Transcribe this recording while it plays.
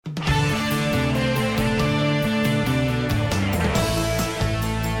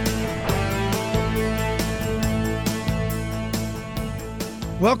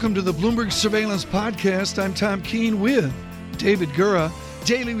Welcome to the Bloomberg Surveillance Podcast. I'm Tom Keene with David Gura.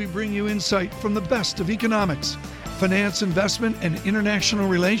 Daily we bring you insight from the best of economics, finance, investment, and international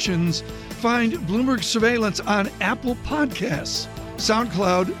relations. Find Bloomberg Surveillance on Apple Podcasts,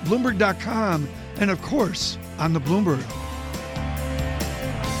 SoundCloud, Bloomberg.com, and of course, on the Bloomberg.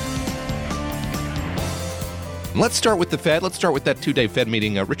 Let's start with the Fed. Let's start with that two-day Fed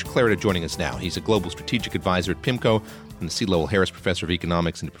meeting. Richard Clarida joining us now. He's a global strategic advisor at PIMCO and the C. Lowell Harris Professor of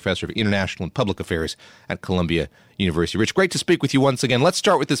Economics and Professor of International and Public Affairs at Columbia University. Rich, great to speak with you once again. Let's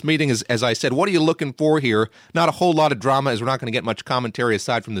start with this meeting. As I said, what are you looking for here? Not a whole lot of drama, as we're not going to get much commentary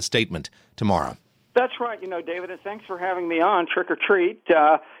aside from the statement tomorrow. That's right, David, and thanks for having me on, trick or treat.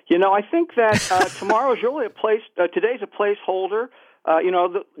 I think that tomorrow is really today's a placeholder.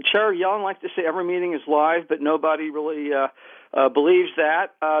 The Chair Yellen likes to say every meeting is live, but nobody really believes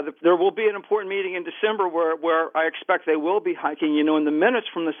that. There will be an important meeting in December where I expect they will be hiking. In the minutes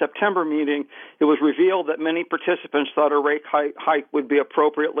from the September meeting, it was revealed that many participants thought a rate hike would be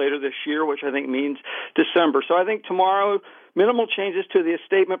appropriate later this year, which I think means December. So I think tomorrow, minimal changes to the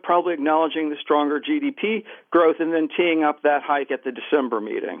statement, probably acknowledging the stronger GDP growth and then teeing up that hike at the December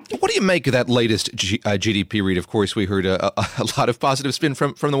meeting. What do you make of that latest GDP read? Of course, we heard a lot of positive spin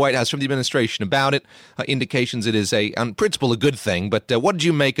from the White House, from the administration about it, indications it is, on principle, a good thing. But what did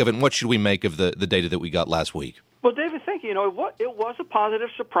you make of it, and what should we make of the data that we got last week? Well, David, thank you. It was a positive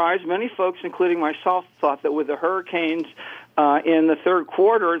surprise. Many folks, including myself, thought that with the hurricanes in the third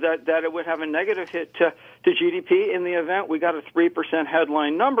quarter that it would have a negative hit to GDP. In the event, we got a 3%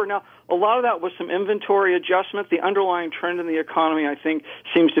 headline number. Now, a lot of that was some inventory adjustment. The underlying trend in the economy, I think,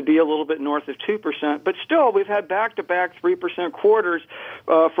 seems to be a little bit north of 2%. But still, we've had back-to-back 3% quarters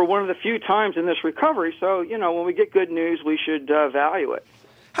for one of the few times in this recovery. So, when we get good news, we should value it.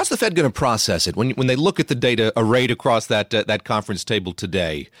 How's the Fed going to process it? When they look at the data arrayed across that conference table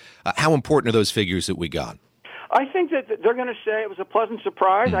today, how important are those figures that we got? I think that they're going to say it was a pleasant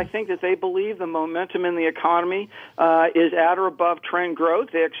surprise. I think that they believe the momentum in the economy is at or above trend growth.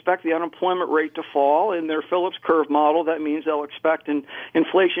 They expect the unemployment rate to fall. In their Phillips curve model, that means they'll expect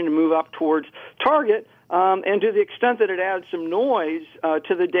inflation to move up towards target. And to the extent that it adds some noise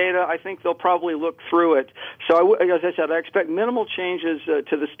to the data, I think they'll probably look through it. So, as I said, I expect minimal changes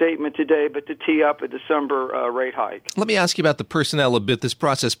to the statement today, but to tee up a December rate hike. Let me ask you about the personnel a bit, this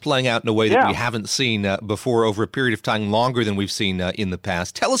process playing out in a way that we haven't seen before over a period of time longer than we've seen in the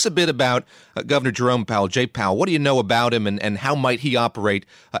past. Tell us a bit about Governor Jerome Powell, Jay Powell. What do you know about him, and how might he operate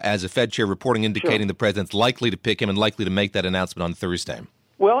as a Fed chair, reporting indicating the president's likely to pick him and likely to make that announcement on Thursday?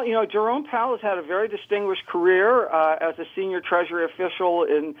 Well, Jerome Powell has had a very distinguished career as a senior Treasury official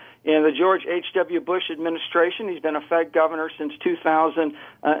in the George H.W. Bush administration. He's been a Fed governor since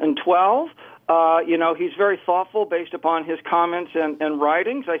 2012. He's very thoughtful based upon his comments and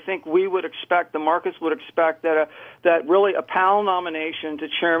writings. I think the markets would expect that really a Powell nomination to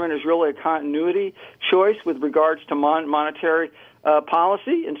chairman is really a continuity choice with regards to monetary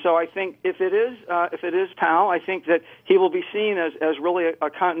policy, and so I think if it is Powell, I think that he will be seen as really a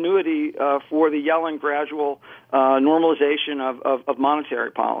continuity for the Yellen gradual normalization of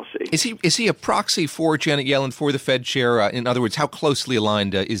monetary policy. Is he a proxy for Janet Yellen for the Fed chair? In other words, how closely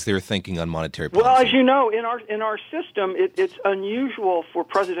aligned is their thinking on monetary policy? Well, as you know, in our system, it's unusual for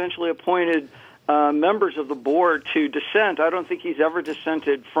presidentially appointed members of the board to dissent. I don't think he's ever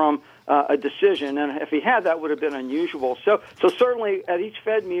dissented from a decision, and if he had, that would have been unusual. So certainly at each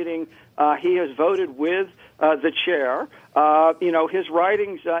Fed meeting, he has voted with the chair. His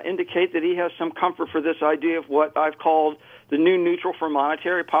writings indicate that he has some comfort for this idea of what I've called the new neutral for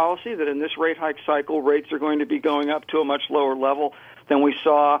monetary policy, that in this rate hike cycle, rates are going to be going up to a much lower level than we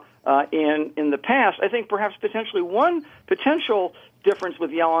saw in the past. I think perhaps potentially one potential difference with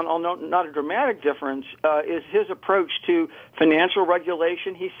Yellen, although not a dramatic difference, is his approach to financial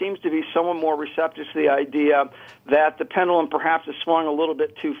regulation. He seems to be somewhat more receptive to the idea that the pendulum perhaps has swung a little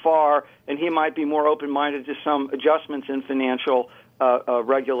bit too far, and he might be more open-minded to some adjustments in financial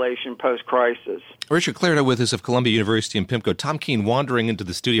regulation post-crisis. Richard Clarida with us of Columbia University and PIMCO. Tom Keene wandering into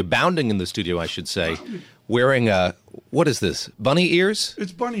the studio, bounding in the studio, I should say, wearing what is this, bunny ears?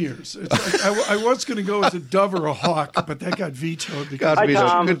 It's bunny ears. I was going to go as a dove or a hawk, but that got vetoed.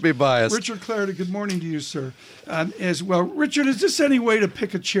 Could be biased. Richard Clarida, good morning to you, sir. As well, Richard, is this any way to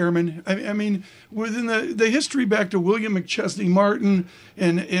pick a chairman? I mean, within the history back to William McChesney Martin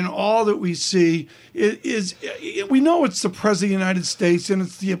and all that we see, we know it's the President of the United States and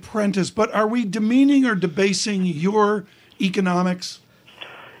it's the apprentice, but are we demeaning or debasing your economics?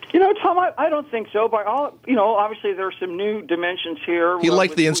 Tom, I don't think so. But obviously there are some new dimensions here. He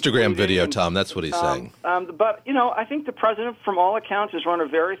liked the Instagram video, Tom. That's what he's saying. But I think the president, from all accounts, has run a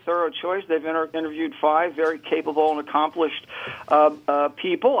very thorough choice. They've interviewed 5 very capable and accomplished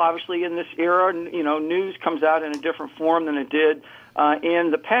people. Obviously, in this era, news comes out in a different form than it did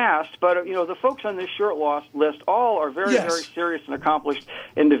in the past. But, the folks on this short list all are very, very serious and accomplished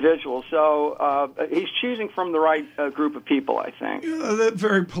individuals. So he's choosing from the right group of people, I think. That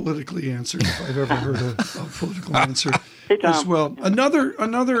very politically answered, if I've ever heard a political answer hey, Tom. as well. Another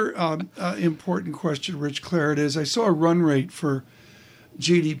important question, Rich Claret, is I saw a run rate for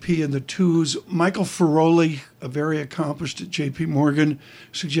GDP in the 2s. Michael Ferroli, a very accomplished at J.P. Morgan,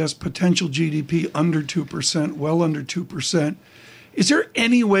 suggests potential GDP under 2%, well under 2%. Is there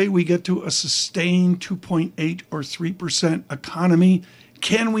any way we get to a sustained 2.8 or 3% economy?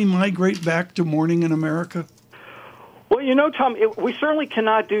 Can we migrate back to morning in America? Well, Tom, we certainly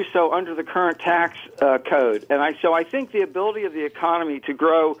cannot do so under the current tax code. And so I think the ability of the economy to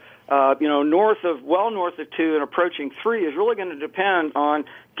grow north of 2 and approaching 3 is really going to depend on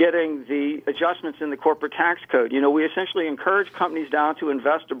getting the adjustments in the corporate tax code. We essentially encourage companies now to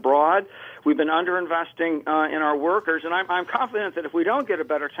invest abroad. We've been underinvesting in our workers, and I'm confident that if we don't get a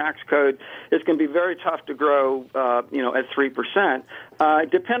better tax code, it's going to be very tough to grow, at 3%.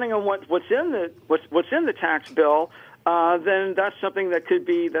 Depending on what's in the tax bill, then that's something that could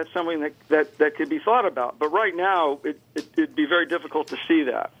be that could be thought about. But right now, it'd be very difficult to see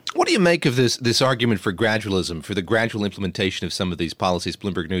that. What do you make of this argument for gradualism, for the gradual implementation of some of these policies?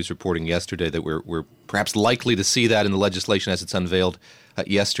 Bloomberg News reporting yesterday that we're perhaps likely to see that in the legislation as it's unveiled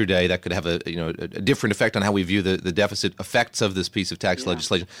yesterday. That could have a different effect on how we view the deficit effects of this piece of tax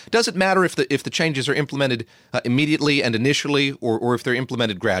legislation. Does it matter if the changes are implemented immediately and initially, or if they're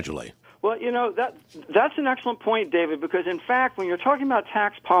implemented gradually? Well, that's an excellent point, David, because, in fact, when you're talking about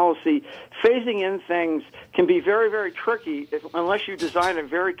tax policy, phasing in things can be very, very tricky unless you design it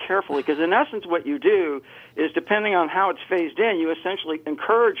very carefully, because, in essence, what you do is, depending on how it's phased in, you essentially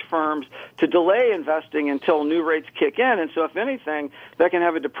encourage firms to delay investing until new rates kick in. And so, if anything, that can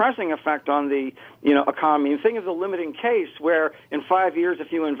have a depressing effect on the economy. And think of the limiting case where in 5 years,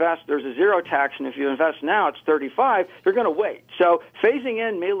 if you invest, there's a zero tax, and if you invest now, it's 35. You're going to wait. So phasing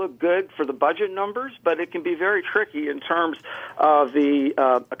in may look good for the budget numbers, but it can be very tricky in terms of the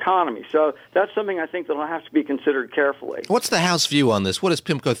economy. So that's something I think that will have to be considered carefully. What's the House view on this? What does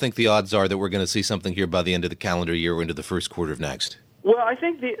PIMCO think the odds are that we're going to see something here by the end of the calendar year or into the first quarter of next? Well, I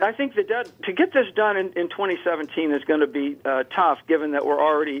think to get this done in 2017 is going to be tough, given that we're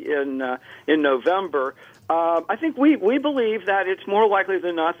already in November. I think we believe that it's more likely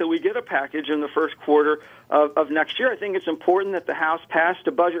than not that we get a package in the first quarter of next year. I think it's important that the House passed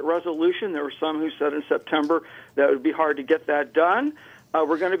a budget resolution. There were some who said in September that it would be hard to get that done.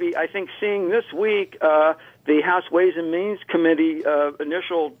 We're going to be, I think, seeing this week the House Ways and Means Committee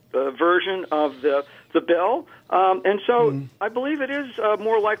initial version of the bill. And so I believe it is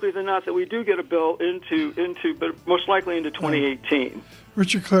more likely than not that we do get a bill but most likely into 2018.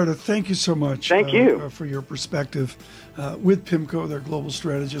 Richard Claret, thank you so much. Thank you for your perspective with PIMCO, their global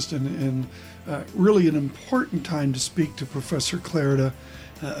strategist, and really an important time to speak to Professor Claret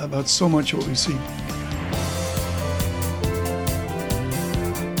about so much of what we see.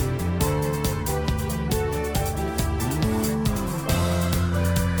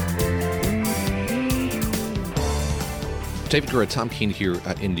 David Gura, Tom Keene here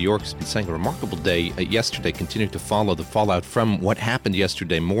in New York. It's been saying a remarkable day yesterday, continuing to follow the fallout from what happened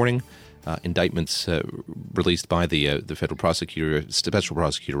yesterday morning. Indictments released by the federal prosecutor, special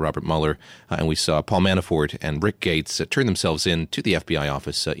prosecutor Robert Mueller, and we saw Paul Manafort and Rick Gates turn themselves in to the FBI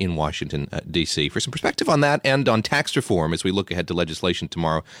office in Washington, D.C. For some perspective on that and on tax reform as we look ahead to legislation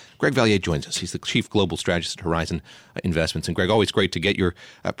tomorrow, Greg Valliere joins us. He's the chief global strategist at Horizon Investments. And Greg, always great to get your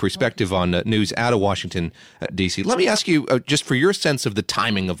perspective on news out of Washington, D.C. Let me ask you, just for your sense of the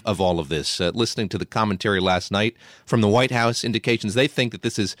timing of all of this, listening to the commentary last night from the White House, indications they think that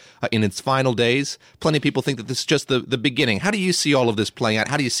this is in its final days. Plenty of people think that this is just the beginning. How do you see all of this playing out?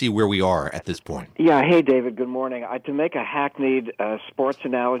 How do you see where we are at this point? Yeah, hey, David, good morning. To make a hackneyed sports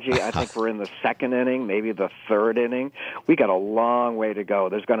analogy, I think we're in the second inning, maybe the third inning. We got a long way to go.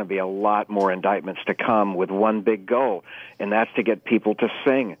 There's going to be a lot more indictments to come with one big goal, and that's to get people to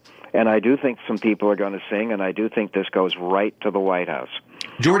sing. And I do think some people are going to sing, and I do think this goes right to the White House.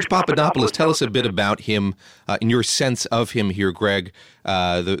 George Papadopoulos, tell us a bit about him, in your sense of him here, Greg.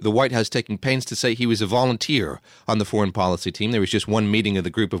 The White House taking pains to say he was a volunteer on the foreign policy team. There was just one meeting of the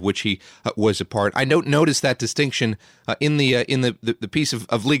group of which he was a part. I notice that distinction in the piece of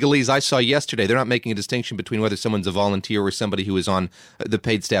legalese I saw yesterday. They're not making a distinction between whether someone's a volunteer or somebody who is on the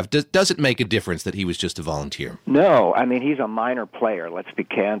paid staff. Does it make a difference that he was just a volunteer? No, I mean, he's a minor player, let's be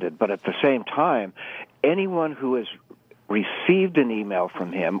candid. But at the same time, anyone who has received an email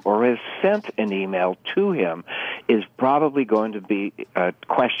from him or has sent an email to him is probably going to be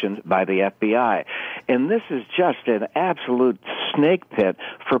questioned by the FBI. And this is just an absolute snake pit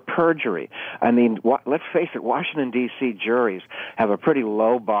for perjury. I mean, let's face it, Washington, D.C. juries have a pretty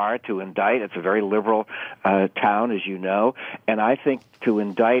low bar to indict. It's a very liberal town, as you know. And I think to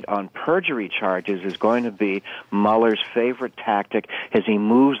indict on perjury charges is going to be Mueller's favorite tactic as he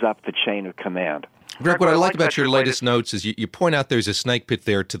moves up the chain of command. Greg, what I like about your latest notes is you point out there's a snake pit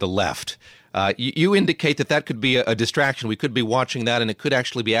there to the left. You indicate that could be a distraction. We could be watching that, and it could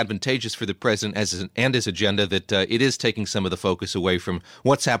actually be advantageous for the president and his agenda that it is taking some of the focus away from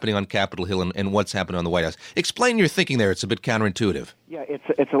what's happening on Capitol Hill and what's happening on the White House. Explain your thinking there. It's a bit counterintuitive. Yeah,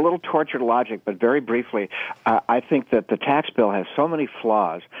 it's a little tortured logic, but very briefly, I think that the tax bill has so many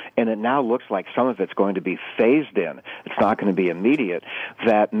flaws, and it now looks like some of it's going to be phased in. It's not going to be immediate,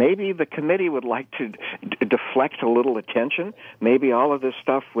 that maybe the committee would like to deflect a little attention. Maybe all of this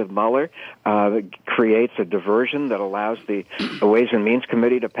stuff with Mueller creates a diversion that allows the Ways and Means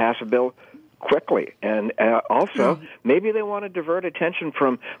Committee to pass a bill quickly. And also, maybe they want to divert attention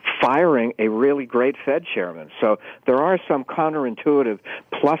from firing a really great Fed chairman. So there are some counterintuitive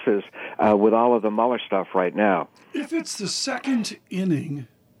pluses with all of the Mueller stuff right now. If it's the second inning,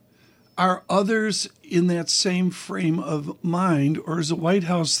 are others in that same frame of mind, or does the White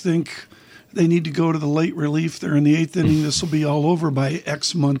House think they need to go to the late relief? They're in the eighth inning. This will be all over by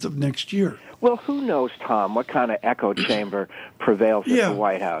X month of next year. Well, who knows, Tom, what kind of echo chamber prevails at the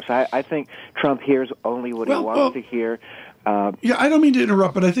White House? I think Trump hears only what he wants to hear. I don't mean to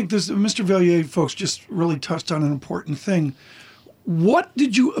interrupt, but I think Mr. Valliere, folks, just really touched on an important thing. What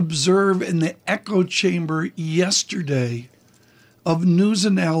did you observe in the echo chamber yesterday of news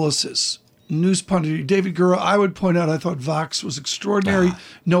analysis, news punditry? David Gura, I would point out, I thought Vox was extraordinary.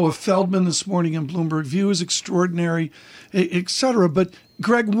 Noah Feldman this morning in Bloomberg View is extraordinary, et cetera. But,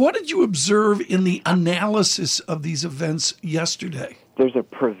 Greg, what did you observe in the analysis of these events yesterday? There's a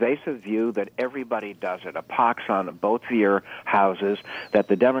pervasive view that everybody does it, a pox on both of your houses, that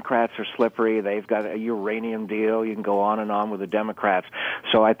the Democrats are slippery, they've got a uranium deal, you can go on and on with the Democrats.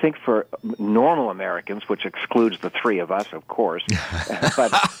 So I think for normal Americans, which excludes the three of us, of course,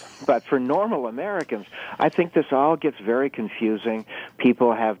 but for normal Americans, I think this all gets very confusing.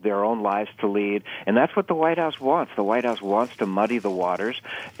 People have their own lives to lead, and that's what the White House wants. The White House wants to muddy the waters,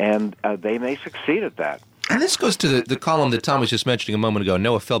 and they may succeed at that. And this goes to the column that Tom was just mentioning a moment ago,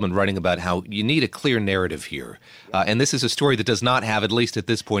 Noah Feldman writing about how you need a clear narrative here. And this is a story that does not have, at least at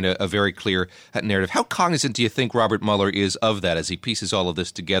this point, a very clear narrative. How cognizant do you think Robert Mueller is of that as he pieces all of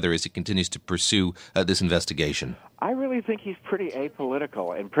this together, as he continues to pursue this investigation? I really think he's pretty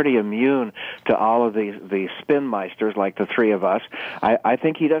apolitical and pretty immune to all of the spinmeisters like the three of us. I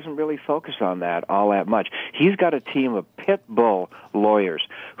think he doesn't really focus on that all that much. He's got a team of pit bull lawyers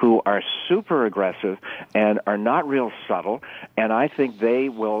who are super aggressive and are not real subtle, and I think they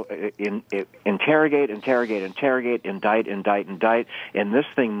will interrogate, indict, and this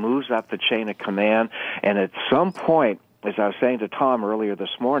thing moves up the chain of command, and at some point, as I was saying to Tom earlier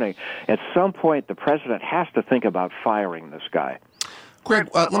this morning, at some point the president has to think about firing this guy. Greg,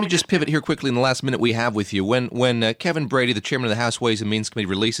 let me just pivot here quickly in the last minute we have with you. When Kevin Brady, the chairman of the House Ways and Means Committee,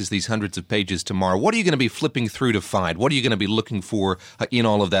 releases these hundreds of pages tomorrow, what are you going to be flipping through to find? What are you going to be looking for in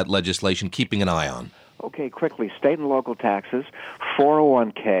all of that legislation, keeping an eye on? Okay, quickly, state and local taxes,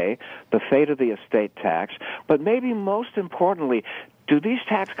 401k, the fate of the estate tax, but maybe most importantly, do these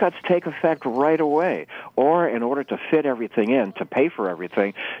tax cuts take effect right away? Or in order to fit everything in, to pay for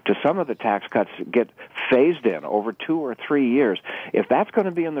everything, do some of the tax cuts get phased in over 2 or 3 years? If that's going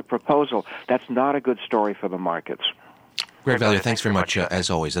to be in the proposal, that's not a good story for the markets. Greg Valliere, thanks very much, as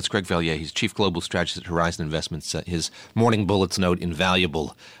always. That's Greg Valliere. He's Chief Global Strategist at Horizon Investments. His morning bullets note,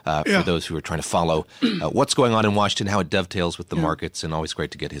 invaluable for those who are trying to follow what's going on in Washington, how it dovetails with the markets, and always great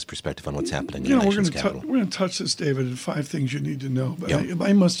to get his perspective on what's happening in the nation's capital. We're going to touch this, David, in 5 things you need to know. But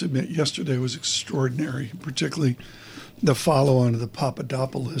I must admit, yesterday was extraordinary, particularly the follow-on of the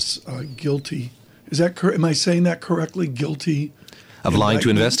Papadopoulos guilty. Is that correct? Am I saying that correctly? Guilty of lying to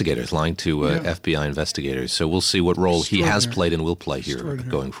investigators, lying to FBI investigators. So we'll see what role he has played and will play here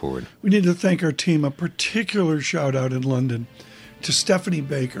going forward. We need to thank our team. A particular shout-out in London to Stephanie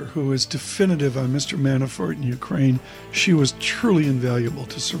Baker, who is definitive on Mr. Manafort in Ukraine. She was truly invaluable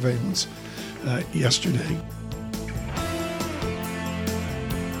to surveillance yesterday.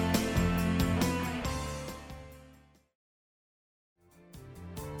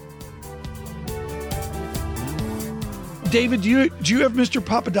 David, do you have Mr.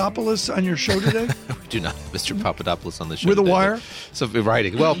 Papadopoulos on your show today? We do not have Mr. Papadopoulos on the show With a today, wire? So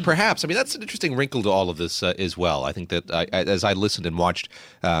writing. Well, perhaps. I mean, that's an interesting wrinkle to all of this as well. I think that as I listened and watched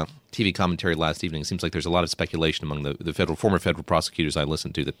TV commentary last evening, it seems like there's a lot of speculation among the former federal prosecutors I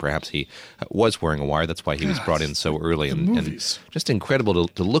listened to that perhaps he was wearing a wire. That's why he was brought in so early. And just incredible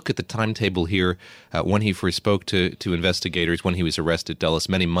to look at the timetable here when he first spoke to investigators, when he was arrested, Dulles,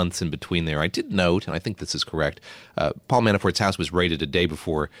 many months in between there. I did note, and I think this is correct, Paul Manafort's house was raided a day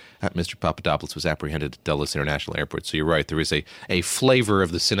before Mr. Papadopoulos was apprehended at Dulles International Airport. So you're right, there is a flavor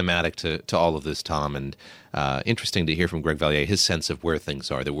of the cinematic to all of this, Tom, and interesting to hear from Greg Valliere, his sense of where things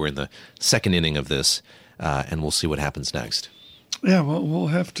are, that we're in the second inning of this, and we'll see what happens next. Yeah, well, we'll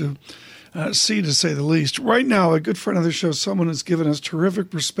have to see, to say the least. Right now, a good friend of the show, someone has given us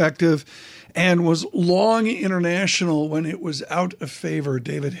terrific perspective and was long international when it was out of favor,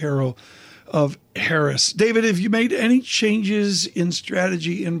 David Harrow of Harris. David, have you made any changes in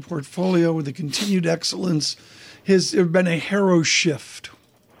strategy in portfolio with the continued excellence? Has there been a Harrow shift?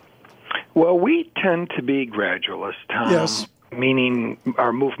 Well, we tend to be gradualist, Tom. Yes. Meaning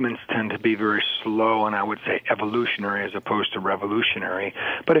our movements tend to be very slow and I would say evolutionary as opposed to revolutionary.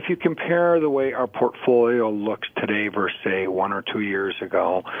 But if you compare the way our portfolio looks today versus, say, 1 or 2 years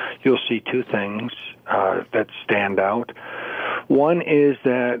ago, you'll see two things that stand out. One is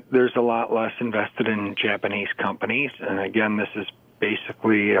that there's a lot less invested in Japanese companies. And again, this is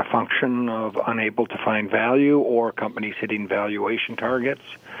basically a function of unable to find value or companies hitting valuation targets.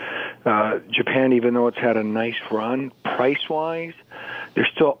 Japan, even though it's had a nice run price-wise, there's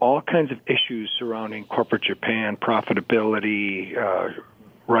still all kinds of issues surrounding corporate Japan, profitability,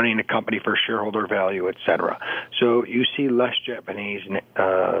 running a company for shareholder value, et cetera. So you see less Japanese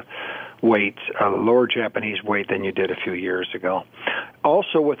weight, lower Japanese weight than you did a few years ago.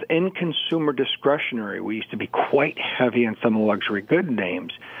 Also, within consumer discretionary, we used to be quite heavy in some luxury good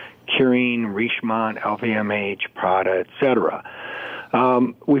names, Kering, Richemont, LVMH, Prada, et cetera.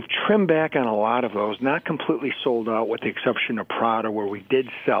 We've trimmed back on a lot of those, not completely sold out with the exception of Prada, where we did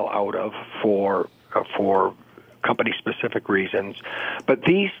sell out of for company-specific reasons. But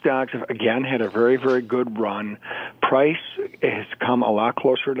these stocks have, again, had a very, very good run. Price has come a lot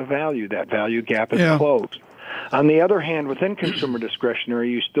closer to value. That value gap is closed. On the other hand, within consumer discretionary,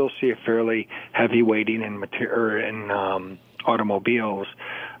 you still see a fairly heavy weighting in automobiles.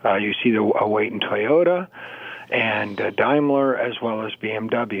 You see a weight in Toyota and Daimler, as well as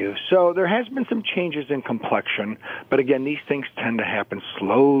BMW. So there has been some changes in complexion, but again, these things tend to happen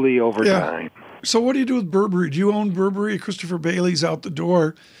slowly over time. So what do you do with Burberry? Do you own Burberry? Christopher Bailey's out the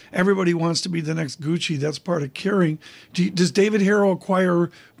door. Everybody wants to be the next Gucci. That's part of Kering. Does David Harrow acquire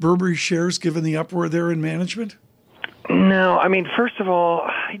Burberry shares given the uproar there in management? No, I mean, first of all,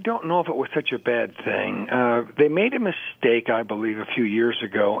 I don't know if it was such a bad thing. They made a mistake, I believe, a few years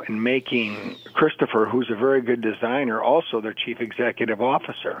ago in making Christopher, who's a very good designer, also their chief executive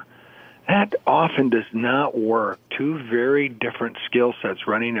officer. That often does not work. Two very different skill sets,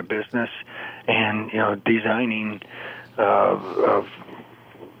 running a business and, designing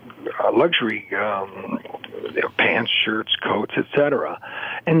luxury pants, shirts, coats, etc.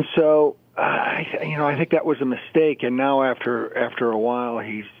 And so I think that was a mistake. And now after a while,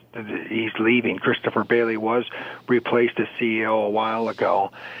 he's leaving. Christopher Bailey was replaced as CEO a while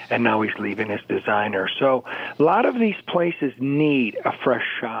ago, and now he's leaving as designer. So a lot of these places need a fresh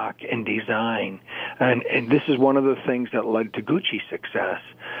shock in design. And this is one of the things that led to Gucci's success,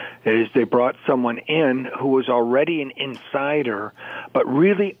 is they brought someone in who was already an insider, but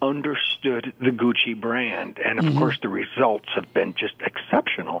really understood the Gucci brand. And, of course, the results have been just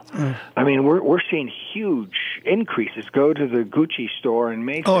exceptional. I mean, we're seeing huge increases. Go to the Gucci store in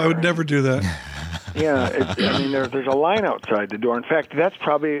Mayfair. Oh, I would never do that. Yeah, there's a line outside the door. In fact, that's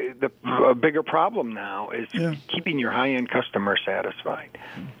probably a bigger problem now, is keeping your high-end customer satisfied.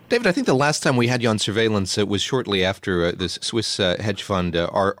 David, I think the last time we had you on surveillance was shortly after this Swiss hedge fund,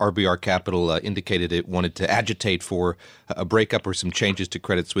 RBR Capital, indicated it wanted to agitate for a breakup or some changes to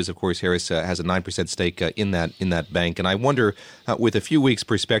Credit Suisse. Of course, Harris has a 9% stake in that bank. And I wonder, with a few weeks'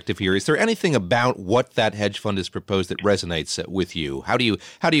 perspective here, is there anything about what that hedge fund has proposed that resonates with you? How do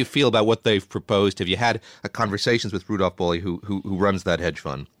you feel about what they've proposed? Have you had conversations with Rudolph Bohle, who runs that hedge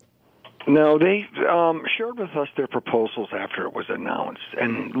fund? No, they shared with us their proposals after it was announced,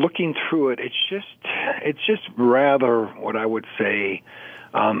 and looking through it, it's just rather what I would say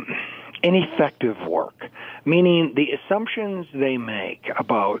ineffective work, meaning the assumptions they make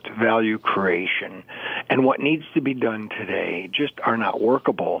about value creation and what needs to be done today just are not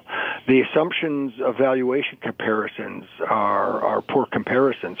workable. The assumptions of valuation comparisons are poor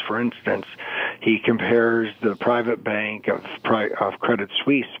comparisons. For instance, he compares the private bank of Credit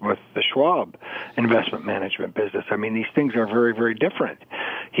Suisse with the Schwab investment management business. I mean, these things are very, very different.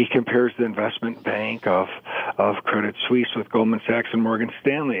 He compares the investment bank of Credit Suisse with Goldman Sachs and Morgan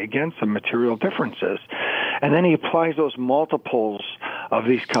Stanley. Again, some material differences. And then he applies those multiples of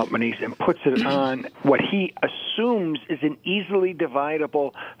these companies and puts it on what he assumes is an easily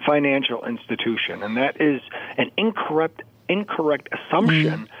dividable financial institution. And that is an incorrect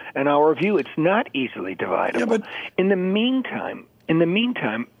assumption. In our view, it's not easily dividable. Yeah, but in the meantime,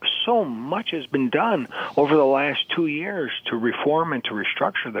 so much has been done over the last 2 years to reform and to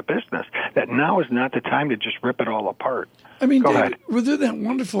restructure the business that now is not the time to just rip it all apart. I mean, David, within that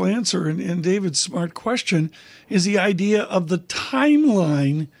wonderful answer and David's smart question is the idea of the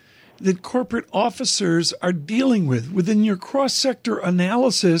timeline that corporate officers are dealing with. Within your cross-sector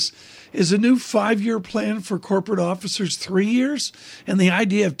analysis, is a new 5-year plan for corporate officers 3 years? And the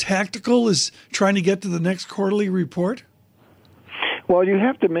idea of tactical is trying to get to the next quarterly report? Well, you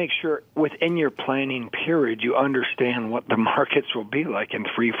have to make sure within your planning period you understand what the markets will be like in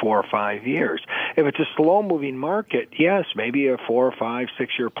 3, 4, or 5 years. If it's a slow-moving market, yes, maybe a 4, 5,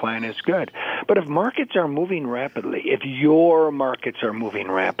 6-year plan is good. But if markets are moving rapidly, if your markets are moving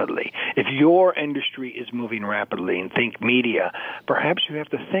rapidly, if your industry is moving rapidly, and think media, perhaps you have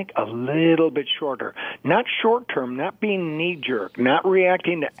to think a little bit shorter. Not short-term, not being knee-jerk, not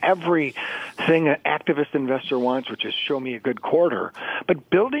reacting to everything an activist investor wants, which is show me a good quarter, but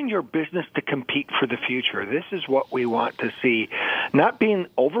building your business to compete for the future. This is what we want to see. Not being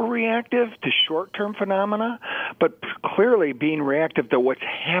overreactive to short-term phenomena, but clearly being reactive to what's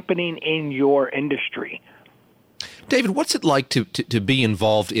happening in your industry. David, what's it like to be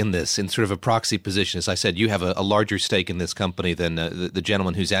involved in this in sort of a proxy position? As I said, you have a larger stake in this company than the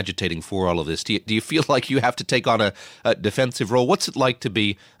gentleman who's agitating for all of this. Do you feel like you have to take on a defensive role? What's it like to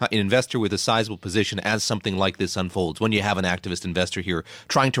be an investor with a sizable position as something like this unfolds, when you have an activist investor here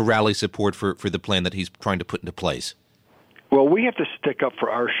trying to rally support for the plan that he's trying to put into place? Well, we have to stick up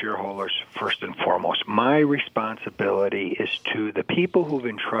for our shareholders first and foremost. My responsibility is to the people who've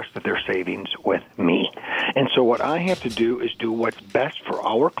entrusted their savings with me. And so what I have to do is do what's best for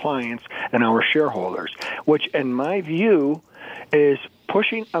our clients and our shareholders, which in my view is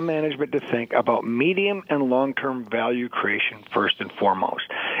pushing a management to think about medium and long-term value creation first and foremost.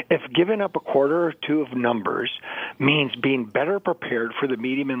 If giving up a quarter or two of numbers means being better prepared for the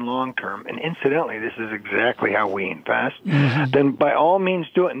medium and long term, and incidentally, this is exactly how we invest, then by all means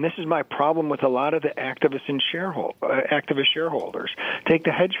do it. And this is my problem with a lot of the activist shareholders. Take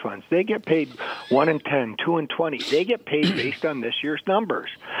the hedge funds. They get paid 1 in 10, 2 in 20. They get paid based on this year's numbers,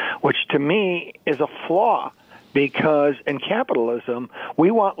 which to me is a flaw. Because in capitalism,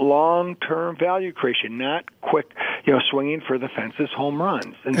 we want long-term value creation, not quick, swinging for the fences home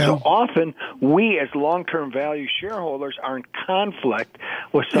runs. And so often, we as long-term value shareholders are in conflict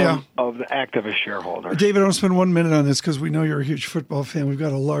with some of the activist shareholders. David, I want to spend 1 minute on this because we know you're a huge football fan. We've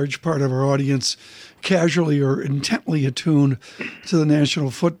got a large part of our audience casually or intently attuned to the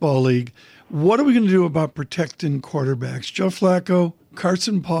National Football League. What are we going to do about protecting quarterbacks? Joe Flacco,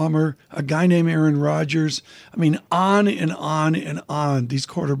 Carson Palmer, a guy named Aaron Rodgers. I mean, on and on and on, these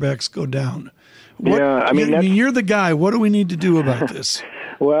quarterbacks go down. You're the guy. What do we need to do about this?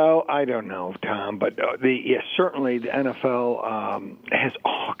 Well, I don't know, Tom, but certainly the NFL has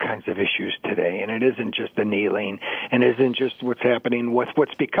all kinds of issues today, and it isn't just the kneeling, and it isn't just what's happening with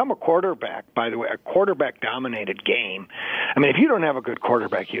what's become a quarterback, by the way, a quarterback-dominated game. I mean, if you don't have a good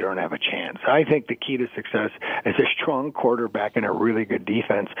quarterback, you don't have a chance. I think the key to success is a strong quarterback and a really good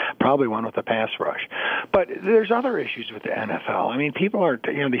defense, probably one with a pass rush. But there's other issues with the NFL. I mean, people are,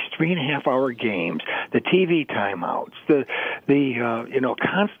 these 3.5-hour games, the TV timeouts, the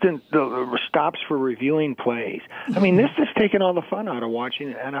constant stops for reviewing plays. I mean, this has taken all the fun out of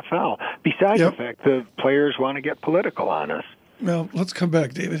watching the NFL, besides the fact the players want to get political on us. Well, let's come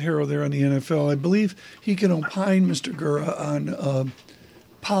back. David Harrow there on the NFL. I believe he can opine, Mr. Gura, on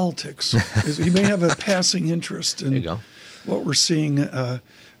politics. He may have a passing interest in what we're seeing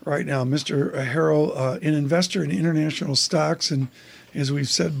right now. Mr. Harrow, an investor in international stocks, and as we've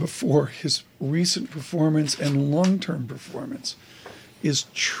said before, his recent performance and long-term performance is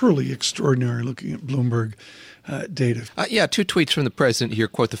truly extraordinary looking at Bloomberg. data. Yeah, two tweets from the president here.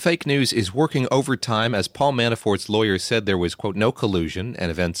 Quote, the fake news is working overtime. As Paul Manafort's lawyer said, there was, quote, no collusion, and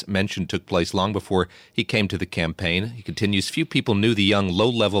events mentioned took place long before he came to the campaign. He continues, few people knew the young,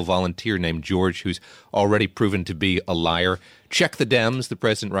 low-level volunteer named George, who's already proven to be a liar. Check the Dems, the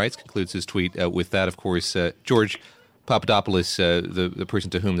president writes, concludes his tweet with that, of course. George Papadopoulos, the person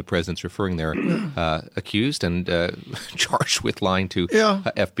to whom the president's referring there, accused and charged with lying to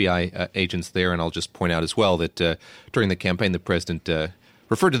FBI agents there. And I'll just point out as well that during the campaign, the president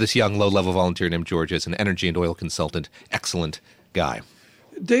referred to this young, low-level volunteer named George as an energy and oil consultant. Excellent guy.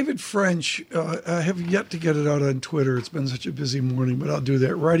 David French, I have yet to get it out on Twitter. It's been such a busy morning, but I'll do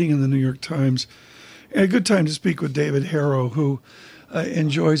that. Writing in the New York Times. And a good time to speak with David Harrow, who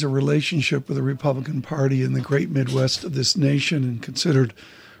enjoys a relationship with the Republican Party in the great Midwest of this nation and considered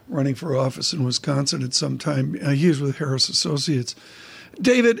running for office in Wisconsin at some time. He is with Harris Associates.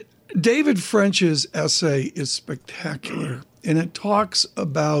 David French's essay is spectacular, and it talks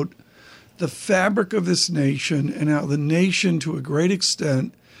about the fabric of this nation and how the nation, to a great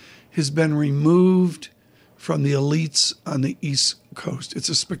extent, has been removed from the elites on the East Coast. It's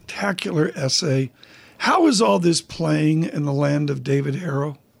a spectacular essay. How is all this playing in the land of David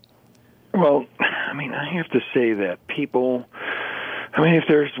Harrow? Well, I mean, I have to say that people, I mean, if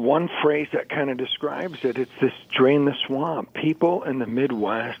there's one phrase that kind of describes it, it's this drain the swamp. People in the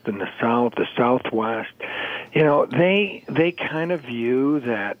Midwest and the South, the Southwest, you know, they kind of view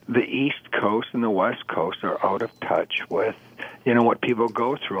that the East Coast and the West Coast are out of touch with, you know, what people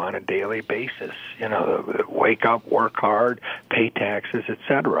go through on a daily basis. You know, wake up, work hard, pay taxes,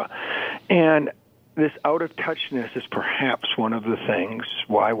 etc. And this out-of-touchness is perhaps one of the things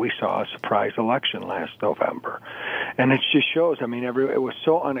why we saw a surprise election last November. And it just shows, I mean, it was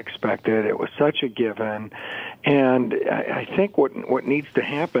so unexpected. It was such a given. And I think what needs to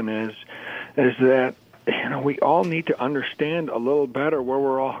happen is that, you know, we all need to understand a little better where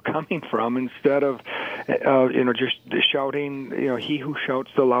we're all coming from instead of, you know, just shouting, you know, he who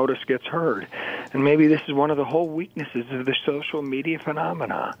shouts the loudest gets heard. And maybe this is one of the whole weaknesses of the social media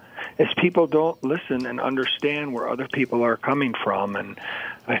phenomena, is people don't listen and understand where other people are coming from. And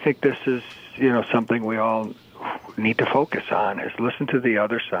I think this is, you know, something we all need to focus on, is listen to the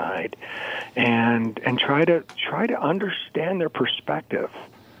other side and try to understand their perspective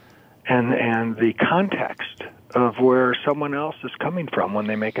and the context of where someone else is coming from when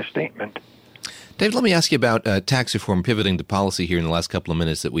they make a statement. Dave, let me ask you about tax reform, pivoting to policy here in the last couple of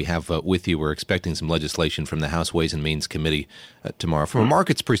minutes that we have with you. We're expecting some legislation from the House Ways and Means Committee tomorrow. From a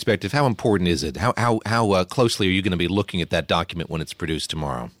market's perspective, how important is it? How closely are you going to be looking at that document when it's produced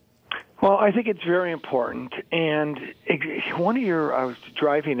tomorrow? Well, I think it's very important. And I was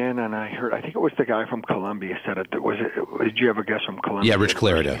driving in and I heard, I think it was the guy from Columbia said it. Did you have a guess from Columbia? Yeah, Rich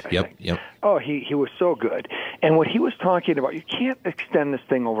Clarida. Yep. Oh, he was so good. And what he was talking about, you can't extend this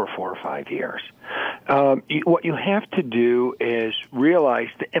thing over 4 or 5 years. What you have to do is realize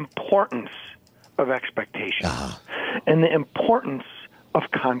the importance of expectations and the importance of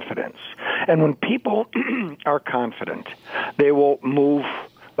confidence. And when people are confident, they will move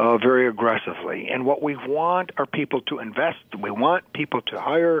very aggressively. And what we want are people to invest. We want people to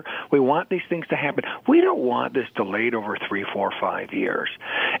hire. We want these things to happen. We don't want this delayed over 3, 4, 5 years.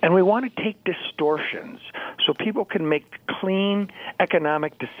 And we want to take distortions so people can make clean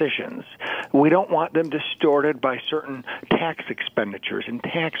economic decisions. We don't want them distorted by certain tax expenditures and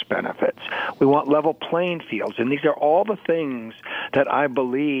tax benefits. We want level playing fields. And these are all the things that I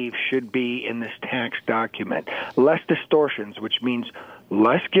believe should be in this tax document. Less distortions, which means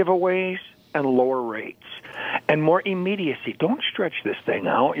less giveaways and lower rates, and more immediacy. Don't stretch this thing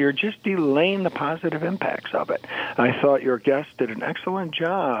out. You're just delaying the positive impacts of it. I thought your guest did an excellent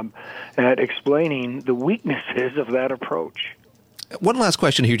job at explaining the weaknesses of that approach. One last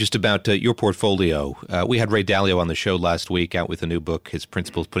question here just about your portfolio. We had Ray Dalio on the show last week out with a new book, his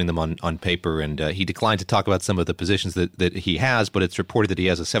principles, putting them on paper, and he declined to talk about some of the positions that he has, but it's reported that he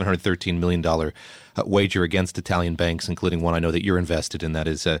has a $713 million wager against Italian banks, including one I know that you're invested in, that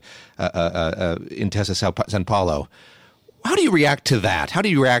is Intesa San Paolo. How do you react to that? How do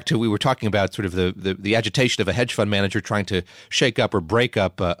you react to, we were talking about sort of the agitation of a hedge fund manager trying to shake up or break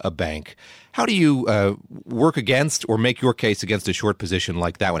up a bank. How do you work against or make your case against a short position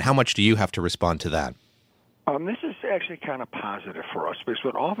like that one? How much do you have to respond to that? This is actually kind of positive for us, because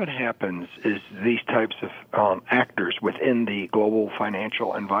what often happens is these types of actors within the global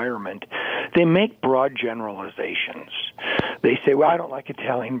financial environment, they make broad generalizations. They say, well, I don't like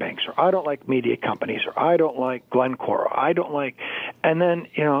Italian banks, or I don't like media companies, or I don't like Glencore, or I don't like, and then,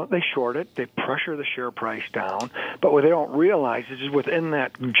 they short it, they pressure the share price down, but what they don't realize is within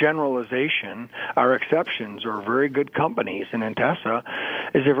that generalization are exceptions, or very good companies, and Intesa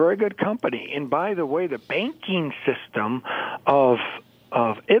is a very good company. And by the way, the banking system of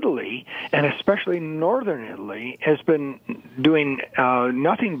Italy, and especially northern Italy, has been doing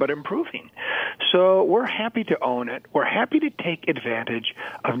nothing but improving. So we're happy to own it. We're happy to take advantage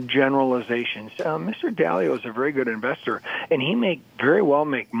of generalizations. Mr. Dalio is a very good investor, and he may very well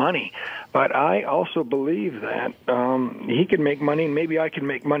make money. But I also believe that he can make money, and maybe I can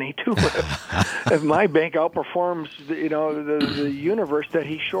make money too if my bank outperforms the universe that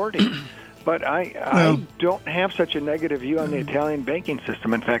he's shorting. But I don't have such a negative view on the Italian banking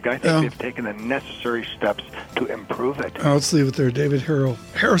system. In fact, I think they've taken the necessary steps to improve it. Let's leave it there. David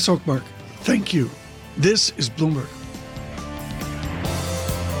Harris Oakmark, thank you. This is Bloomberg.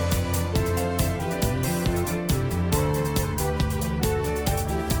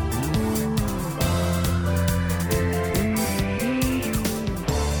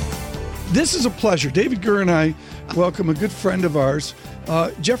 This is a pleasure. David Gurr and I welcome a good friend of ours,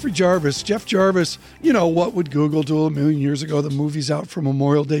 Jeffrey Jarvis. Jeff Jarvis, what would Google do a million years ago? The movie's out for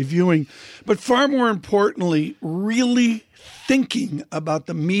Memorial Day viewing. But far more importantly, really thinking about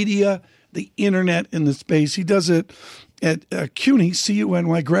the media, the internet, and the space. He does it at CUNY,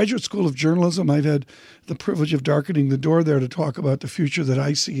 C-U-N-Y, Graduate School of Journalism. I've had the privilege of darkening the door there to talk about the future that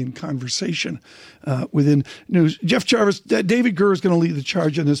I see in conversation within news. Jeff Jarvis, David Gurr is going to lead the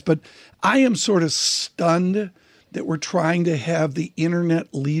charge on this, but I am sort of stunned that we're trying to have the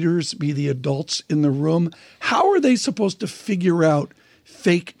internet leaders be the adults in the room. How are they supposed to figure out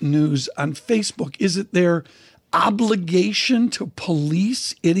fake news on Facebook? Is it their obligation to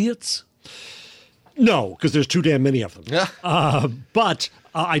police idiots? No, because there's too damn many of them. But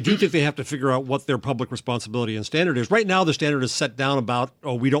I do think they have to figure out what their public responsibility and standard is. Right now, the standard is set down about,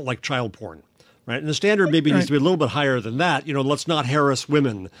 we don't like child porn. Right. And the standard maybe needs to be a little bit higher than that. Let's not harass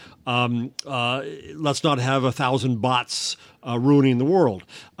women. Let's not have 1,000 bots ruining the world.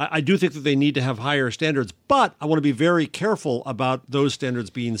 I do think that they need to have higher standards, but I want to be very careful about those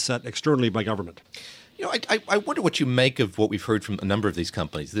standards being set externally by government. I wonder what you make of what we've heard from a number of these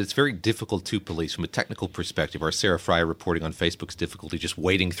companies, that it's very difficult to police from a technical perspective. Our Sarah Fryer reporting on Facebook's difficulty just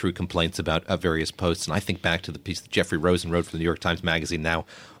wading through complaints about various posts. And I think back to the piece that Jeffrey Rosen wrote for the New York Times Magazine now,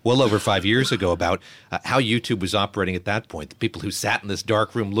 well over 5 years ago, about how YouTube was operating at that point. The people who sat in this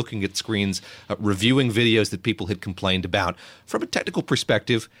dark room looking at screens, reviewing videos that people had complained about. From a technical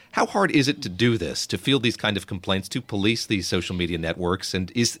perspective, how hard is it to do this, to field these kind of complaints, to police these social media networks?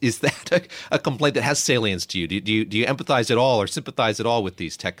 And is that a complaint that has salience to you? Do you empathize at all or sympathize at all with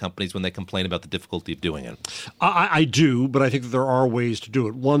these tech companies when they complain about the difficulty of doing it? I do, but I think that there are ways to do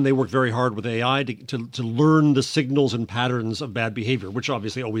it. One, they work very hard with AI to learn the signals and patterns of bad behavior, which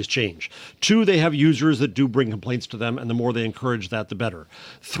obviously always change. Two, they have users that do bring complaints to them, and the more they encourage that, the better.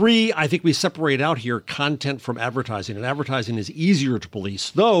 Three, I think we separate out here content from advertising, and advertising is easier to police,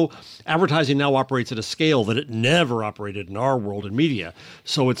 though advertising now operates at a scale that it never operated in our world in media.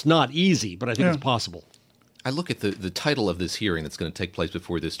 So it's not easy, but I think it's possible. I look at the title of this hearing that's going to take place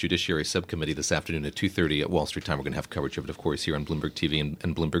before this Judiciary Subcommittee this afternoon at 2:30 at Wall Street time. We're going to have coverage of it, of course, here on Bloomberg TV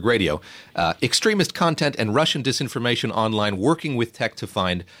and Bloomberg Radio. Extremist content and Russian disinformation online, working with tech to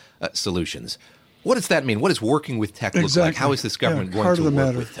find solutions. What does that mean? What does working with tech look like? How is this government going to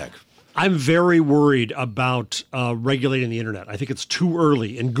work with tech? I'm very worried about regulating the internet. I think it's too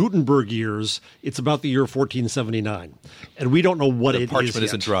early. In Gutenberg years, it's about the year 1479, and we don't know what it is. The parchment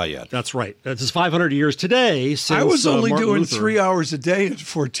isn't dry yet. That's right. That's 500 years today. Since, I was only Martin doing Luther. 3 hours a day in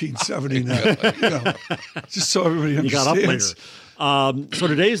 1479. Just so everybody understands. You got up later. So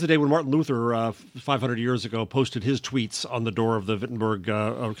today is the day when Martin Luther, 500 years ago, posted his tweets on the door of the Wittenberg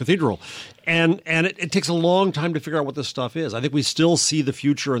Cathedral. And it takes a long time to figure out what this stuff is. I think we still see the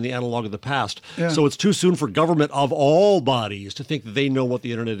future in the analog of the past. Yeah. So it's too soon for government of all bodies to think that they know what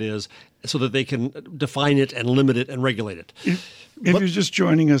the internet is so that they can define it and limit it and regulate it. If you're just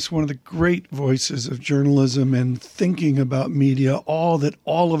joining us, one of the great voices of journalism and thinking about media, all that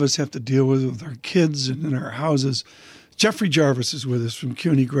all of us have to deal with our kids and in our houses, Jeffrey Jarvis is with us from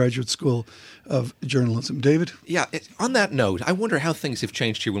CUNY Graduate School of Journalism. David? Yeah, on that note, I wonder how things have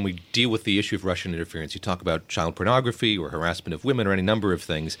changed here when we deal with the issue of Russian interference. You talk about child pornography or harassment of women or any number of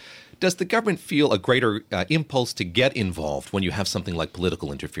things. Does the government feel a greater impulse to get involved when you have something like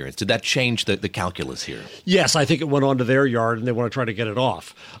political interference? Did that change the calculus here? Yes, I think it went onto their yard, and they want to try to get it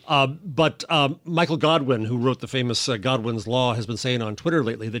off. But Michael Godwin, who wrote the famous Godwin's Law, has been saying on Twitter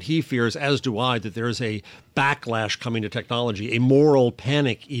lately that he fears, as do I, that there is a backlash coming to technology, a moral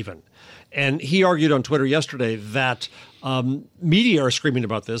panic even. And he argued on Twitter yesterday that media are screaming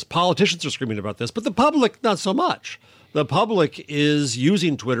about this, politicians are screaming about this, but the public, not so much. The public is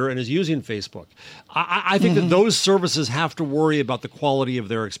using Twitter and is using Facebook. I think that those services have to worry about the quality of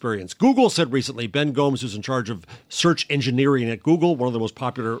their experience. Google said recently, Ben Gomes, who's in charge of search engineering at Google, one of the most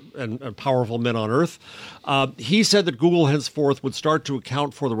popular and powerful men on earth, he said that Google henceforth would start to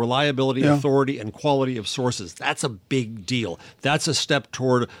account for the reliability, authority, and quality of sources. That's a big deal. That's a step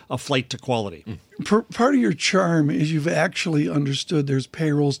toward a flight to quality. Part of your charm is you've actually understood there's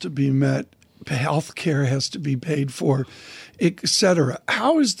payrolls to be met, health care has to be paid for, et cetera.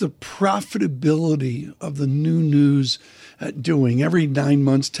 How is the profitability of the new news doing? Every 9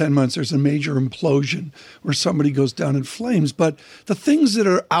 months, 10 months, there's a major implosion where somebody goes down in flames. But the things that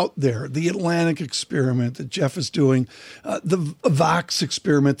are out there, the Atlantic experiment that Jeff is doing, the Vox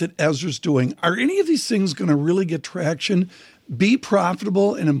experiment that Ezra's doing, are any of these things going to really get traction, be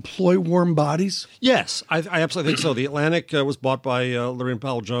profitable, and employ warm bodies? Yes, I absolutely think so. The Atlantic was bought by Lorraine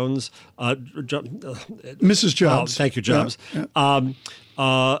Powell Jones. Mrs. Jobs. Thank you, Jobs. Yeah.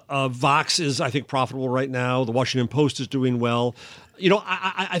 Vox is, I think, profitable right now. The Washington Post is doing well. You know,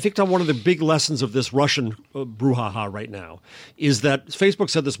 I think that one of the big lessons of this Russian brouhaha right now is that Facebook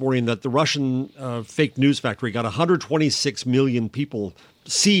said this morning that the Russian fake news factory got 126 million people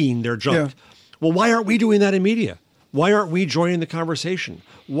seeing their junk. Yeah. Well, why aren't we doing that in media? Why aren't we joining the conversation?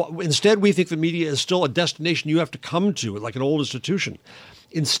 Instead, we think the media is still a destination you have to come to, like an old institution.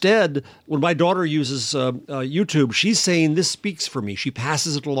 Instead, when my daughter uses YouTube, she's saying, this speaks for me. She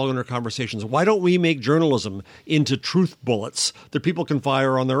passes it along in her conversations. Why don't we make journalism into truth bullets that people can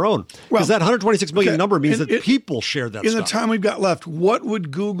fire on their own? Because that 126 million number means that people share that stuff. In the time we've got left, what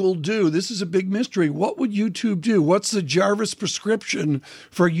would Google do? This is a big mystery. What would YouTube do? What's the Jarvis prescription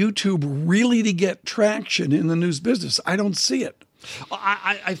for YouTube really to get traction in the news business? I don't see it.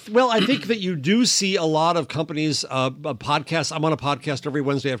 I think that you do see a lot of companies, podcasts. I'm on a podcast every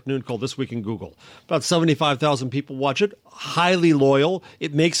Wednesday afternoon called This Week in Google. About 75,000 people watch it. Highly loyal.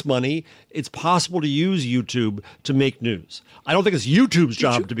 It makes money. It's possible to use YouTube to make news. I don't think it's YouTube's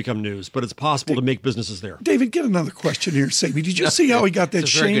job to become news, but it's possible to make businesses there. David, get another question here, Sabi. Did you see how he got that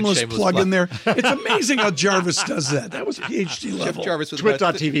shameless plug in there? It's amazing how Jarvis does that. That was PhD level. Jeff Jarvis with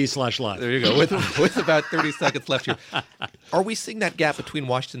Twit.tv/live. There you go. With about 30 seconds left here. Are we seeing that gap between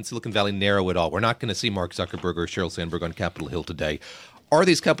Washington and Silicon Valley narrow at all? We're not going to see Mark Zuckerberg or Sheryl Sandberg on Capitol Hill today. Are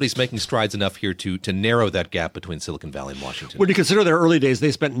these companies making strides enough here to narrow that gap between Silicon Valley and Washington? When you consider their early days,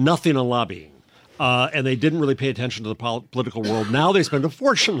 they spent nothing on lobbying. And they didn't really pay attention to the political world. Now they spend a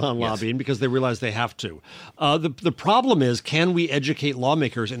fortune on lobbying because they realize they have to. The problem is, can we educate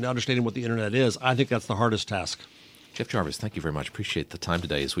lawmakers into understanding what the Internet is? I think that's the hardest task. Jeff Jarvis, thank you very much. Appreciate the time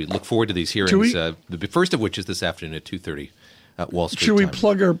today as we look forward to these hearings, the first of which is this afternoon at 2:30 at Wall Street. Should we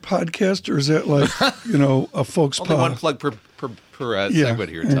plug our podcast, or is that like, a folks Only one plug per segment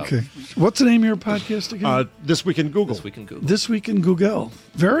here, Tom. Okay. What's the name of your podcast again? This Week in Google. This Week in Google. This Week in Google.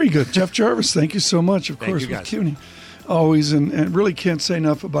 Very good. Jeff Jarvis, thank you so much. Of course, with CUNY. Always, and really can't say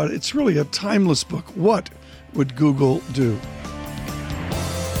enough about it. It's really a timeless book. What would Google do?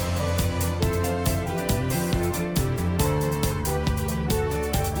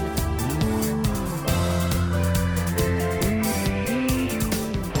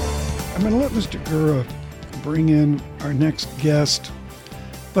 I'm going to let Mr. Gura bring in our next guest,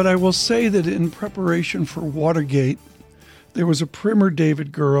 but I will say that in preparation for Watergate, there was a primer,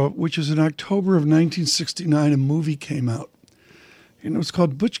 David Gura, which is in October of 1969, a movie came out, and it was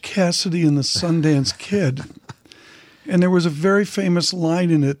called Butch Cassidy and the Sundance Kid, and there was a very famous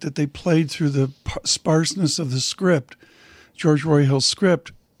line in it that they played through the sparseness of the script, George Roy Hill's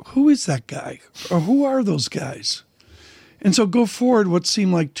script. Who is that guy, or who are those guys? And so go forward what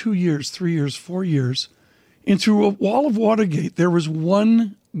seemed like 2 years, 3 years, 4 years, and through all of Watergate, there was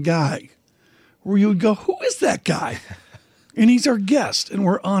one guy where you would go, who is that guy? And he's our guest, and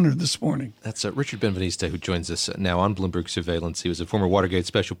we're honored this morning. That's Richard Benveniste, who joins us now on Bloomberg Surveillance. He was a former Watergate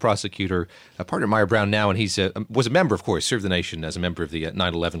special prosecutor, a partner of Meyer Brown now, and he was a member, of course, served the nation as a member of the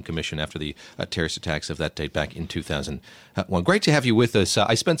 9/11 Commission after the terrorist attacks of that date back in 2001. Great to have you with us.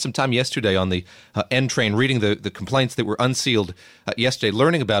 I spent some time yesterday on the N train reading the complaints that were unsealed yesterday,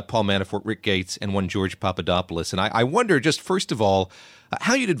 learning about Paul Manafort, Rick Gates, and one George Papadopoulos. And I wonder, just first of all,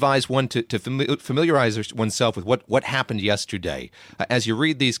 how you'd advise one to familiarize oneself with what happened yesterday. As you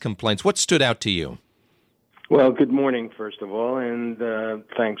read these complaints, what stood out to you? Well, good morning, first of all, and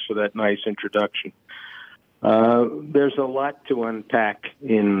thanks for that nice introduction. There's a lot to unpack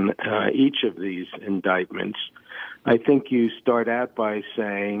in each of these indictments. I think you start out by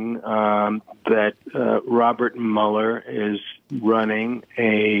saying that Robert Mueller is running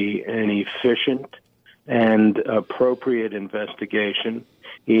an efficient and appropriate investigation.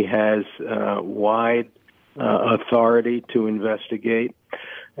 He has wide authority to investigate,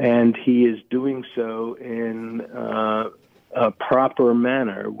 and he is doing so in a proper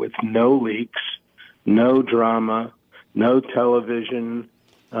manner with no leaks, no drama, no television.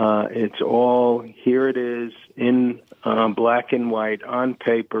 It's all, here it is in black and white on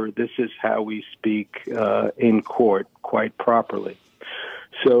paper. This is how we speak in court quite properly.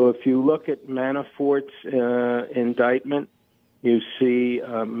 So if you look at Manafort's indictment, you see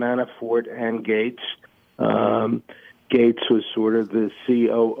Manafort and Gates. Gates was sort of the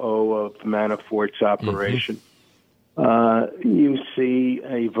COO of Manafort's operation. You see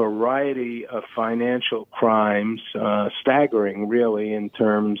a variety of financial crimes, staggering really in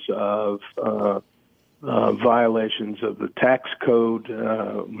terms of violations of the tax code,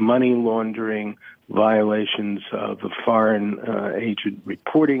 money laundering, violations of the Foreign Agent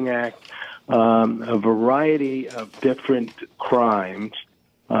Reporting Act, a variety of different crimes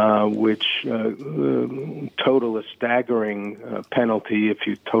which total a staggering penalty if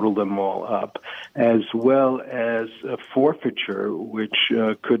you total them all up, as well as a forfeiture, which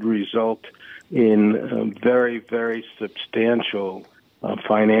could result in a very, very substantial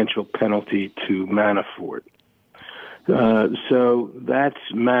financial penalty to Manafort. So that's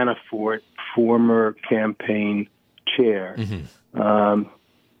Manafort, former campaign chair.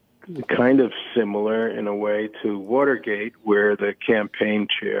 Kind of similar in a way to Watergate, where the campaign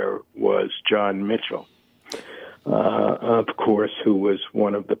chair was John Mitchell, of course, who was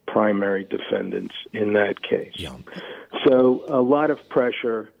one of the primary defendants in that case. Yeah. So a lot of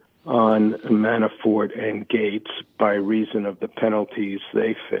pressure on Manafort and Gates by reason of the penalties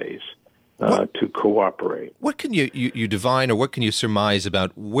they face to cooperate. What can you divine, or what can you surmise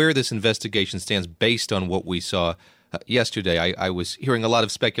about where this investigation stands based on what we saw yesterday? I was hearing a lot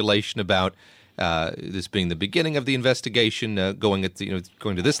of speculation about this being the beginning of the investigation, going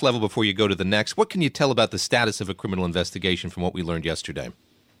to this level before you go to the next. What can you tell about the status of a criminal investigation from what we learned yesterday?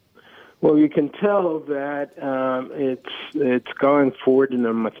 Well, you can tell that it's going forward in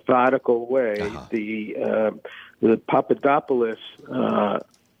a methodical way. The Papadopoulos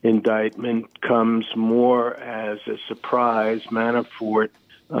indictment comes more as a surprise. Manafort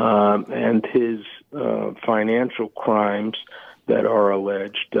and his financial crimes that are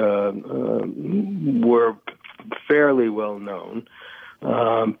alleged were fairly well known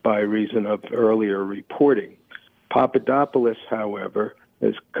by reason of earlier reporting. Papadopoulos, however,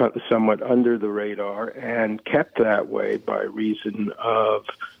 is somewhat under the radar and kept that way by reason of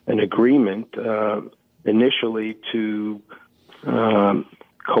an agreement initially to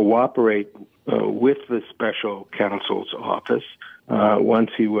cooperate with the special counsel's office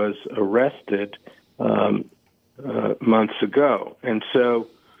once he was arrested months ago. And so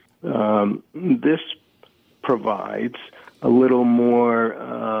this provides a little more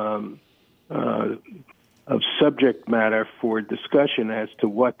of subject matter for discussion as to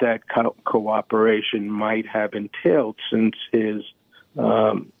what that cooperation might have entailed, since his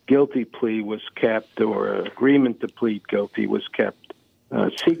guilty plea was kept, or agreement to plead guilty was kept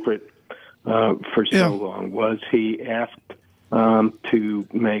secret for so long. Was he asked to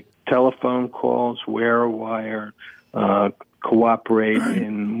make telephone calls, wear a wire, cooperate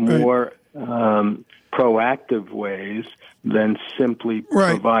in more proactive ways than simply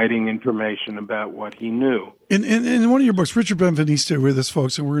providing information about what he knew? In one of your books, Richard Benveniste with us,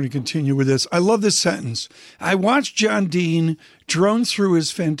 folks, and we're going to continue with this. I love this sentence. I watched John Dean drone through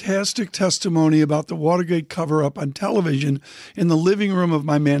his fantastic testimony about the Watergate cover-up on television in the living room of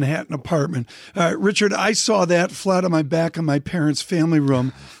my Manhattan apartment. Richard, I saw that flat on my back in my parents' family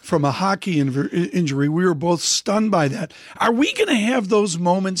room from a hockey injury. We were both stunned by that. Are we going to have those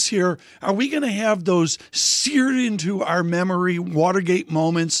moments here? Are we going to have those seared into our memory Watergate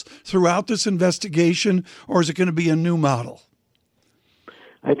moments throughout this investigation, or is it going to be a new model?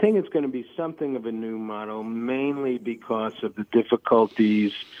 I think it's going to be something of a new model, mainly because of the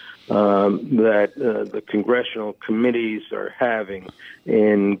difficulties that the congressional committees are having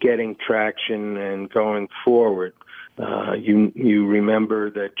in getting traction and going forward. You remember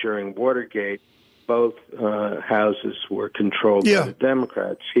that during Watergate, both houses were controlled by the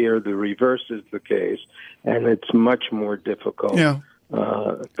Democrats. Here, the reverse is the case, and it's much more difficult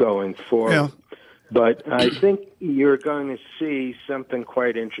going forward. Yeah. But I think you're going to see something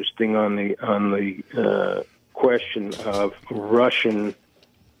quite interesting on the question of Russian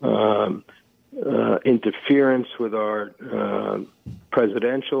interference with our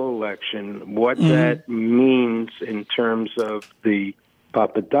presidential election, what that means in terms of the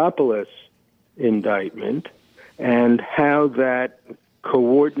Papadopoulos indictment, and how that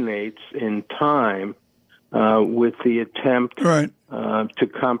coordinates in time with the attempt to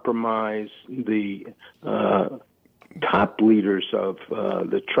compromise the top leaders of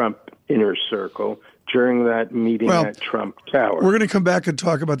the Trump inner circle during that meeting at Trump Tower. We're going to come back and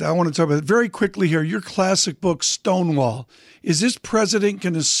talk about that. I want to talk about it very quickly here. Your classic book, Stonewall. Is this president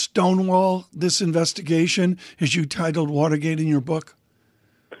going to stonewall this investigation, as you titled Watergate in your book?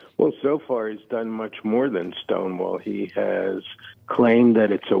 Well, so far he's done much more than stonewall. He has claimed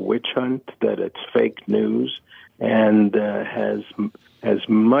that it's a witch hunt, that it's fake news, and has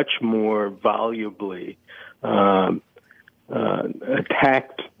much more volubly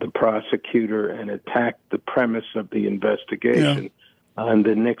attacked the prosecutor and attacked the premise of the investigation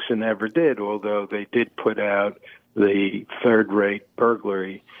than Nixon ever did, although they did put out the third-rate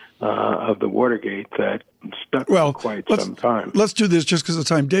burglary of the Watergate that stuck for quite some time. Let's do this just because of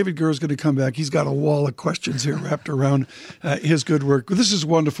time. David Gura is going to come back. He's got a wall of questions here wrapped around his good work. This is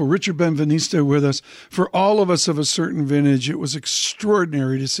wonderful. Richard Benveniste with us. For all of us of a certain vintage, it was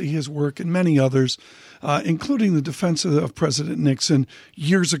extraordinary to see his work and many others, including the defense of President Nixon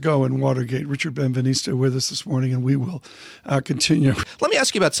years ago in Watergate. Richard Benveniste with us this morning, and we will continue. Let me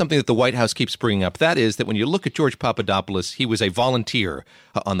ask you about something that the White House keeps bringing up. That is that when you look at George Papadopoulos, he was a volunteer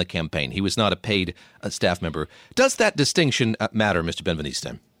on the campaign. He was not a paid staff member. Does that distinction matter, Mr.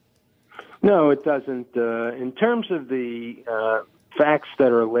 Benveniste? No, it doesn't. In terms of the facts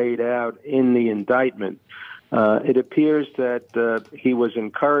that are laid out in the indictment, it appears that he was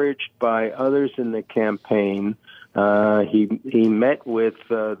encouraged by others in the campaign. He met with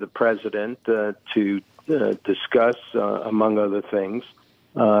the president to discuss, among other things,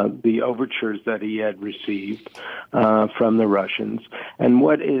 the overtures that he had received from the Russians. And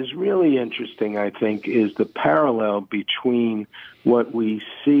what is really interesting, I think, is the parallel between what we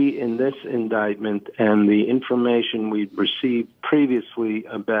see in this indictment and the information we'd received previously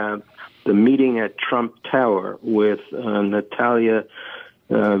about the meeting at Trump Tower with Natalia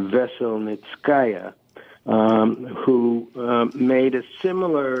Veselnitskaya, who made a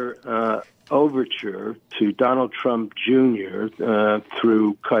similar overture to Donald Trump Jr.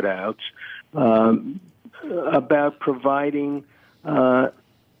 Through cutouts about providing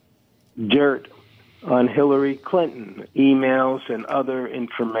dirt on Hillary Clinton, emails and other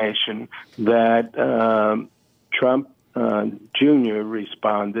information that Trump Jr.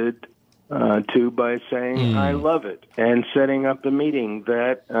 responded to by saying, I love it, and setting up a meeting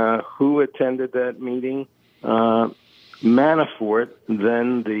that who attended that meeting? Manafort,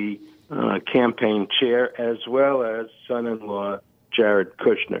 then the campaign chair, as well as son-in-law Jared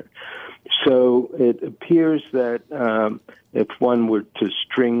Kushner. So it appears that if one were to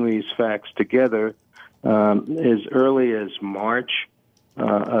string these facts together, as early as March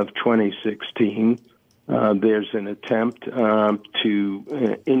of 2016, there's an attempt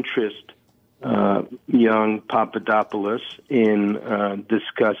to interest young Papadopoulos in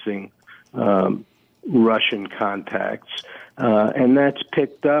discussing Russian contacts, and that's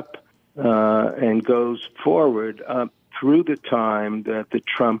picked up and goes forward up through the time that the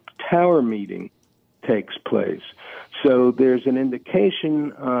Trump Tower meeting takes place. So there's an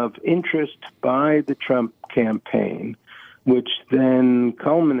indication of interest by the Trump campaign, which then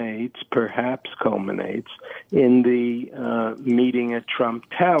perhaps culminates in the meeting at Trump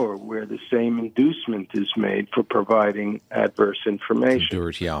Tower, where the same inducement is made for providing adverse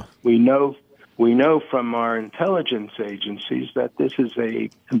information. We know from our intelligence agencies that this is a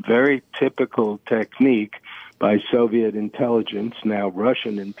very typical technique by Soviet intelligence, now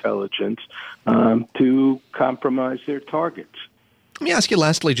Russian intelligence, to compromise their targets. Let me ask you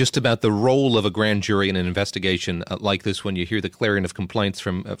lastly just about the role of a grand jury in an investigation like this, when you hear the clarion of complaints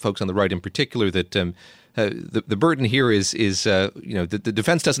from folks on the right in particular that the burden here is the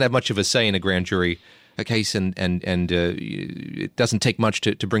defense doesn't have much of a say in a grand jury case, and it doesn't take much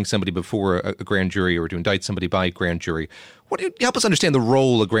to bring somebody before a grand jury or to indict somebody by a grand jury. Help us understand the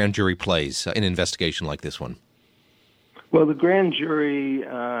role a grand jury plays in an investigation like this one. Well, the grand jury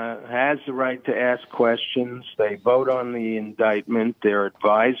has the right to ask questions. They vote on the indictment. Their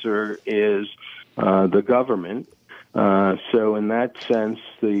advisor is the government. So in that sense,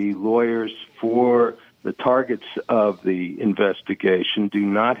 the lawyers for the targets of the investigation do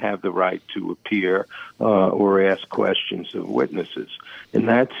not have the right to appear or ask questions of witnesses. In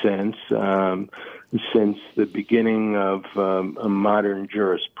that sense, since the beginning of modern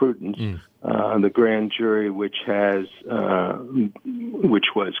jurisprudence, the grand jury, which was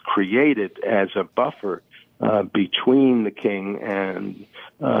created as a buffer between the king and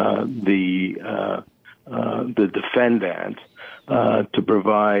the defendant, to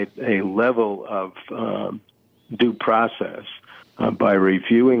provide a level of due process by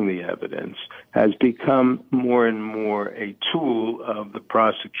reviewing the evidence, has become more and more a tool of the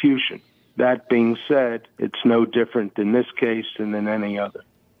prosecution. That being said, it's no different in this case than in any other.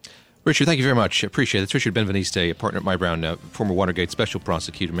 Richard, thank you very much. Appreciate it. It's Richard Benveniste, a partner at My Brown, former Watergate special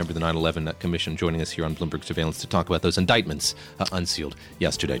prosecutor, member of the 9/11 Commission, joining us here on Bloomberg Surveillance to talk about those indictments unsealed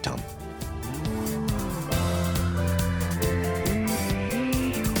yesterday. Tom.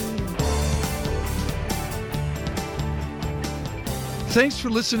 Thanks for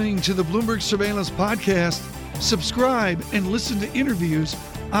listening to the Bloomberg Surveillance Podcast. Subscribe and listen to interviews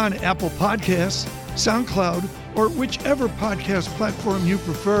on Apple Podcasts, SoundCloud, or whichever podcast platform you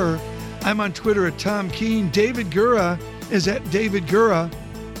prefer. I'm on Twitter at Tom Keene. David Gura is at David Gura.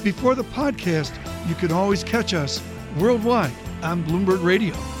 Before the podcast, you can always catch us worldwide on Bloomberg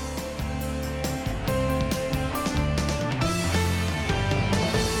Radio.